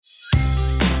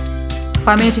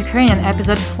5-Minute Ukrainian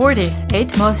episode 40.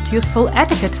 8 most useful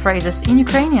etiquette phrases in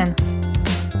Ukrainian.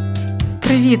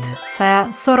 Привіт! Це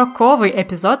 40-й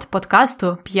епізод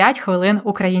подкасту 5 хвилин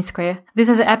української. This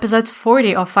is episode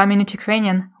 40 of 5-Minute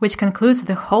Ukrainian, which concludes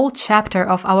the whole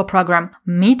chapter of our program,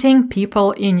 Meeting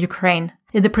People in Ukraine.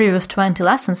 In the previous 20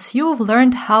 lessons, you've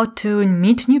learned how to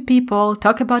meet new people,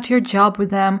 talk about your job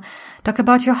with them, talk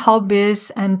about your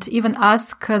hobbies, and even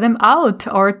ask them out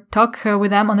or talk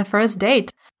with them on the first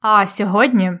date. А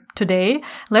сьогодні, today,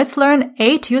 let's learn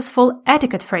 8 useful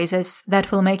etiquette phrases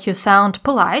that will make you sound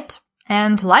polite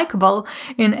and likable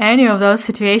in any of those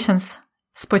situations.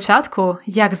 Спочатку,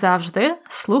 як завжди,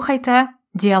 слухайте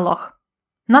діалог.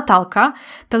 Наталка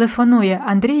телефонує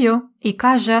Андрію і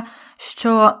каже,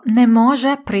 що не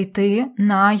може прийти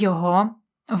на його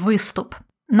виступ.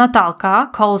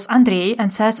 Наталка calls Андрій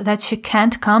and says that she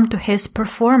can't come to his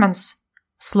performance.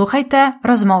 Слухайте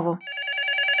розмову.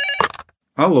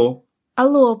 Алло.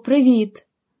 Алло, привіт.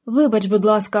 Вибач, будь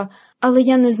ласка, але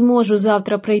я не зможу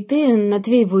завтра прийти на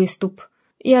твій виступ.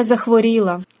 Я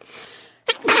захворіла.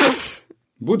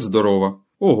 Будь здорова.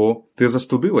 Ого, ти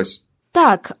застудилась?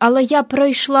 Так, але я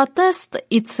пройшла тест,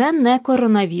 і це не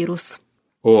коронавірус.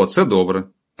 О, це добре.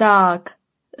 Так.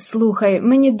 Слухай,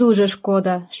 мені дуже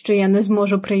шкода, що я не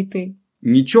зможу прийти.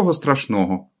 Нічого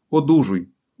страшного. Одужуй.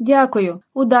 Дякую.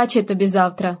 Удачі тобі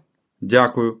завтра.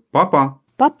 Дякую. Па-па.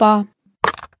 Па-па.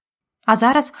 А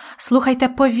зараз слухайте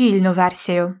повільну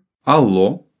версію.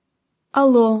 Алло.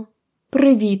 Алло,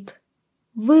 привіт.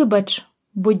 Вибач,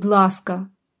 будь ласка,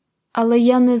 але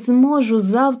я не зможу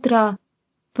завтра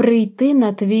прийти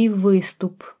на твій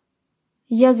виступ.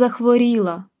 Я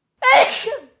захворіла.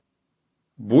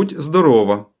 Будь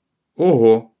здорова.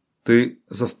 Ого, ти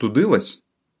застудилась?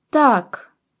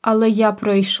 Так, але я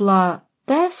пройшла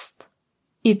тест,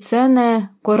 і це не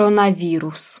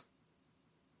коронавірус.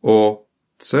 О,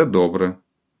 це добре.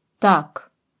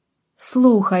 Так.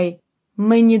 Слухай,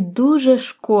 мені дуже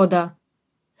шкода,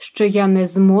 що я не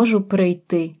зможу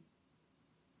прийти.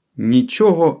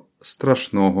 Нічого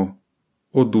страшного.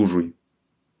 Одужуй.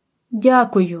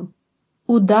 Дякую.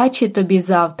 Удачі тобі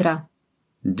завтра.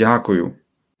 Дякую.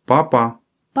 Па-па.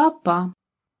 Па-па.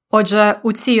 Отже,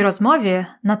 у цій розмові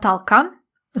Наталка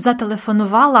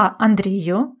зателефонувала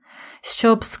Андрію,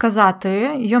 щоб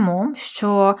сказати йому,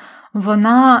 що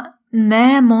вона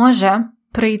не може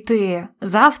прийти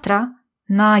завтра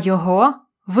на його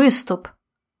виступ.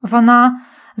 Вона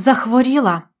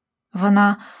захворіла,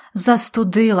 вона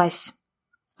застудилась.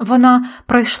 Вона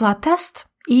пройшла тест,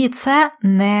 і це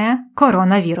не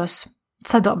коронавірус.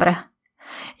 Це добре.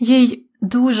 Їй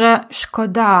дуже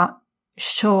шкода,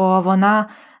 що вона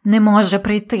не може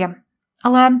прийти.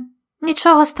 Але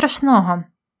нічого страшного.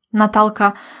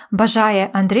 Наталка бажає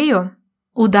Андрію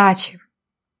удачі.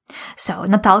 So,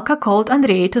 Natalka called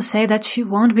Andrei to say that she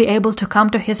won't be able to come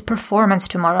to his performance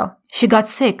tomorrow. She got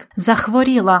sick.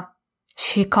 Захворіла.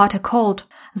 She caught a cold.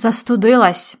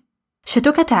 Застудилась. She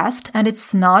took a test, and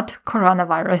it's not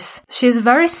coronavirus. She's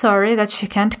very sorry that she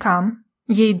can't come.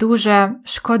 Їй дуже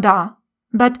шкода.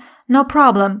 But no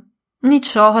problem.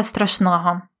 Нічого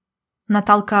страшного.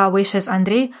 Наталка wishes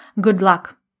Andrei good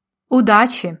luck.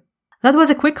 Удачі. That was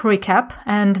a quick recap,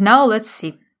 and now let's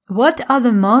see. What are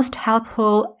the most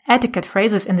helpful etiquette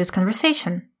phrases in this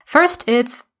conversation? First,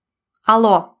 it's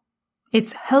алло.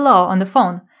 It's hello on the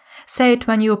phone. Say it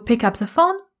when you pick up the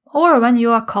phone or when you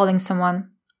are calling someone.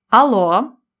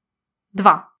 Алло.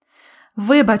 2.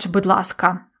 Вибач, будь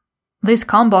ласка. This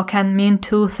combo can mean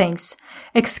two things.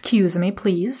 Excuse me,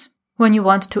 please, when you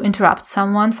want to interrupt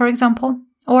someone, for example,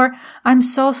 or I'm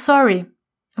so sorry.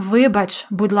 Вибач,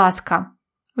 будь ласка.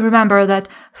 Remember that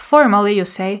formally you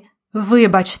say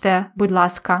вибачте, будь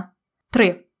ласка.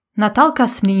 3. Наталка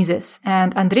sneezes,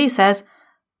 and Andrei says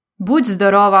будь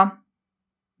здорова.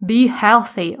 Be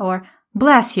healthy or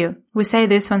bless you. We say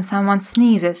this when someone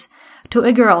sneezes. To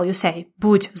a girl you say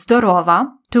будь здорова.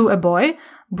 To a boy,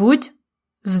 будь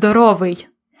здоровий.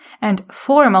 And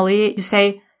formally you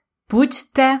say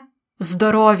будьте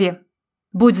здорові.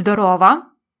 Будь здорова.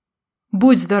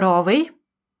 Будь здоровий.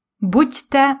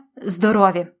 Будьте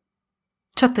здорові.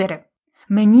 4.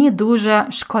 Мені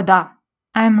дуже шкода.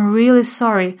 I'm really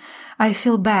sorry. I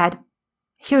feel bad.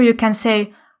 Here you can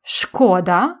say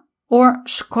шкода or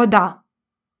шкода.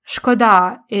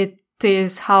 Шкода, it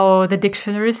is how the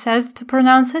dictionary says to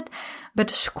pronounce it, but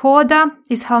шкода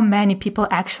is how many people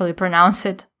actually pronounce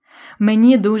it.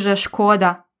 Мені дуже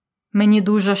шкода. Мені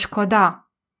дуже шкода.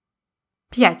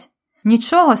 5.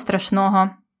 Нічого страшного.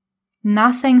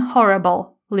 Nothing horrible,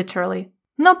 literally.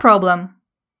 No problem.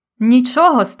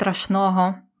 Нічого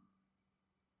страшного.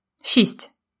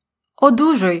 6.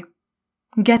 Одужуй.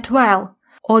 Get well.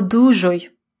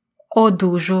 Одужуй.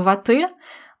 Одужувати.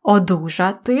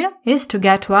 Одужати is to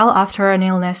get well after an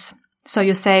illness. So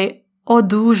you say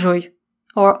одужуй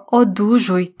or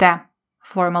одужуйте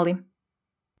formally.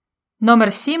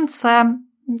 Номер 7 – це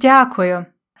дякую.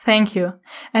 Thank you.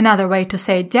 Another way to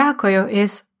say дякую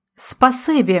is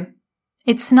спасибі.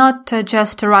 It's not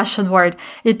just a Russian word.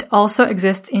 It also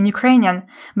exists in Ukrainian.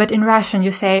 But in Russian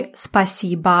you say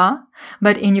спасибо,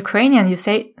 but in Ukrainian you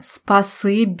say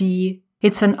спасибі.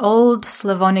 It's an old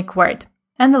Slavonic word.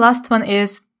 And the last one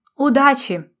is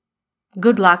удачі.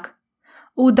 Good luck.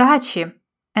 Удачі.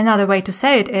 Another way to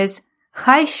say it is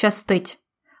хай щастить.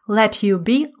 Let you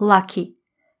be lucky.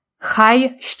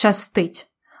 Хай щастить.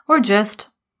 Or just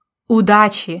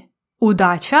удачі.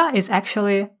 Удача is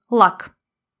actually luck.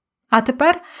 А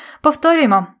тепер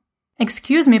повторюємо.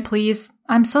 Excuse me, please.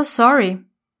 I'm so sorry.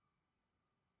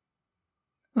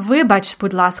 Вибач,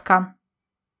 будь ласка.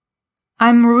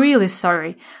 I'm really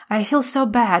sorry. I feel so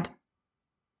bad.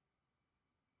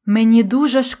 Мені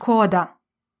дуже шкода.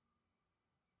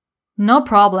 No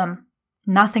problem.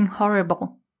 Nothing horrible.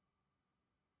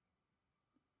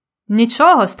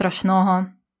 Нічого страшного.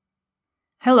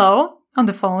 Hello, on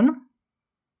the phone.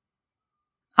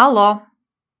 Алло.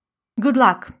 Good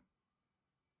luck.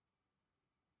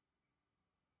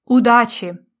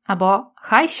 Удачі або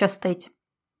хай щастить.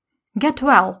 Get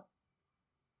well.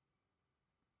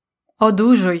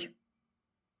 Одужуй.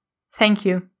 Thank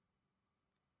you.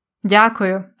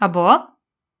 Дякую або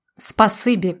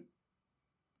спасибі.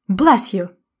 Bless you.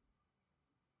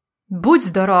 Будь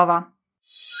здорова.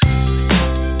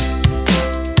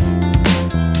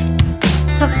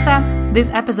 Це все.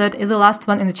 This episode is the last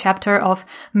one in the chapter of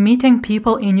meeting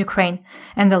people in Ukraine.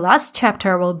 And the last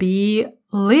chapter will be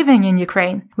living in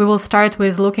Ukraine. We will start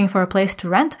with looking for a place to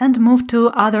rent and move to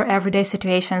other everyday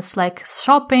situations like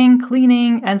shopping,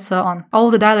 cleaning, and so on. All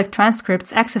the dialect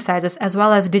transcripts, exercises, as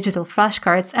well as digital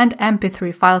flashcards and MP3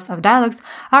 files of dialogues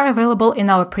are available in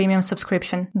our premium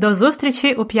subscription. До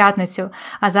зустрічі у п'ятницю.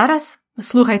 А зараз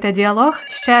слухайте діалог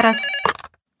ще раз.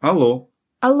 Алло.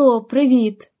 Алло,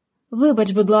 привіт.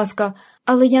 Вибач, будь ласка,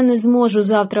 але я не зможу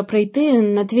завтра прийти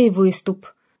на твій виступ.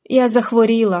 Я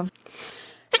захворіла.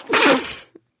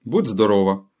 Будь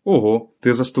здорова. Ого,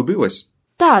 ти застудилась?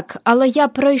 Так, але я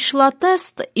пройшла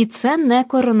тест, і це не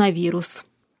коронавірус.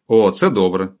 О, це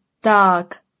добре.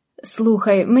 Так.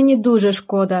 Слухай, мені дуже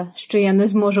шкода, що я не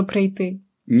зможу прийти.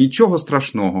 Нічого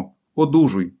страшного.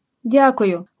 Одужуй.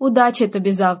 Дякую. Удачі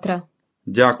тобі завтра.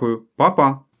 Дякую.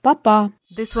 Па-па. Па-па.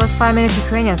 This was 5 Minute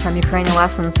Ukrainian from Ukrainian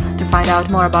Lessons. To find out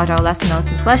more about our lesson notes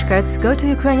and flashcards, go to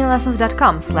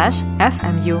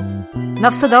ukrainianlessons.com/FMU. На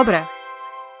все добре!